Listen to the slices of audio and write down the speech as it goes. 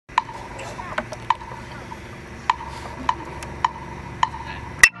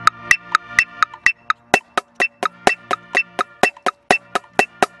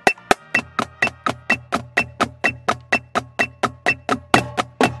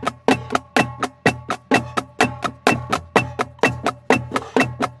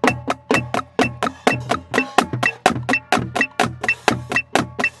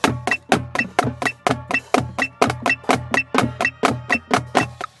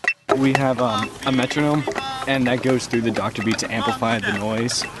we have a metronome, and that goes through the doctor beat to amplify the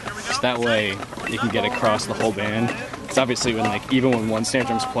noise. So that way you can get across the whole band. It's obviously even when one snare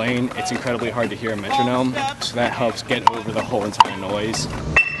drum's playing, it's incredibly hard to hear a metronome, so that helps get over the whole entire noise.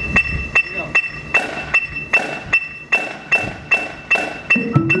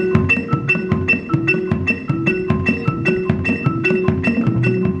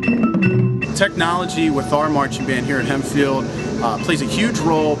 Technology with our marching band here at Hempfield plays a huge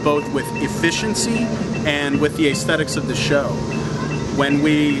role both with efficiency and with the aesthetics of the show. When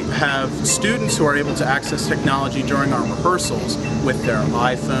we have students who are able to access technology during our rehearsals with their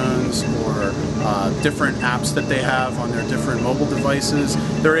iPhones or different apps that they have on their different mobile devices,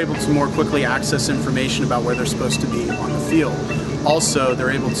 they're able to more quickly access information about where they're supposed to be on the field. Also,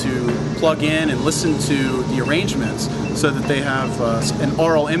 they're able to plug in and listen to the arrangements so that they have an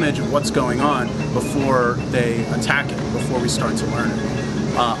oral image of what's going on before they attack it, before we start to learn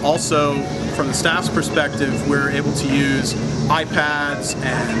it. Also, from the staff's perspective, we're able to use iPads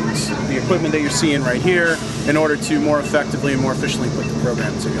and the equipment that you're seeing right here in order to more effectively and more efficiently put the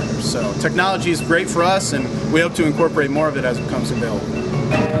program together. So technology is great for us, and we hope to incorporate more of it as it becomes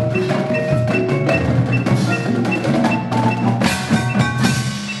available.